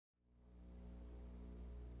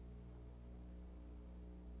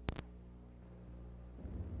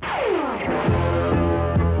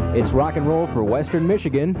It's rock and roll for Western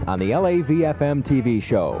Michigan on the WLAV-FM TV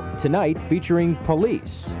show. Tonight featuring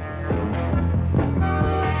Police,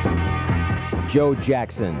 Joe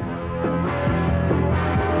Jackson,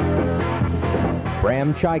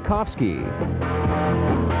 Bram Tchaikovsky,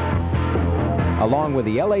 along with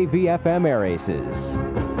the WLAV-FM Air Aces.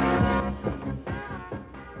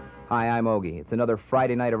 Hi, I'm Ogie. It's another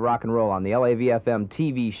Friday night of rock and roll on the WLAV-FM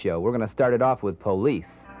TV show. We're going to start it off with Police.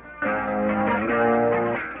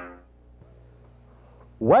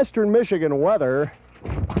 Western Michigan weather.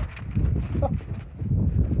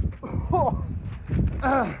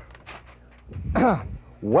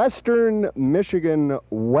 Western Michigan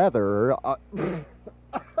weather.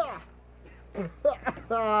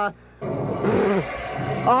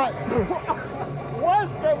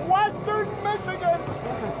 Western Michigan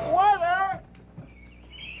weather.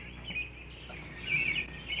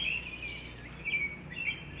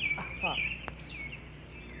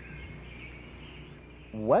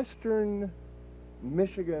 Western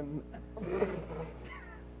Michigan.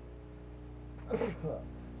 This is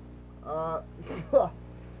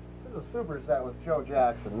a superset with Joe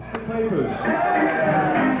Jackson.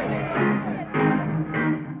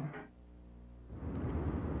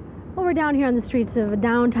 Well, we're down here on the streets of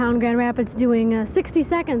downtown Grand Rapids doing 60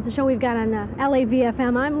 Seconds, the show we've got on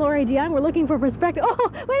WLAV-FM. I'm Laurie De Young. We're looking for perspective.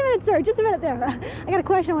 Oh, wait a minute, sir. Just a minute there. I got a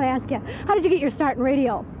question I want to ask you. How did you get your start in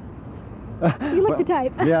radio? You look the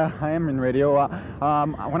type. Yeah, I am in radio.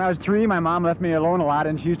 When I was 3, my mom left me alone a lot,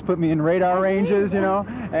 and she used to put me in radar ranges, you know,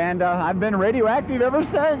 and I've been radioactive ever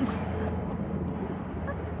since.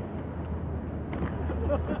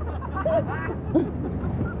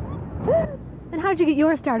 And how did you get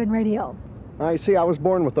your start in radio? I see, I was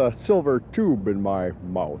born with a silver tube in my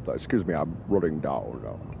mouth. Excuse me, I'm running down.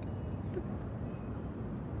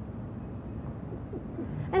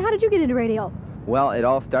 And how did you get into radio? Well, it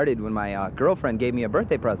all started when my girlfriend gave me a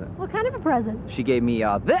birthday present. What kind of a present? She gave me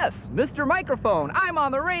this, Mr. Microphone. I'm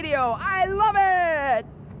on the radio. I love it!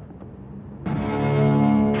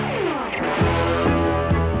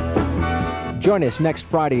 Join us next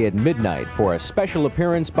Friday at midnight for a special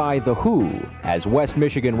appearance by The Who as West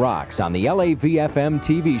Michigan Rocks on the WLAV-FM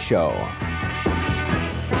TV show.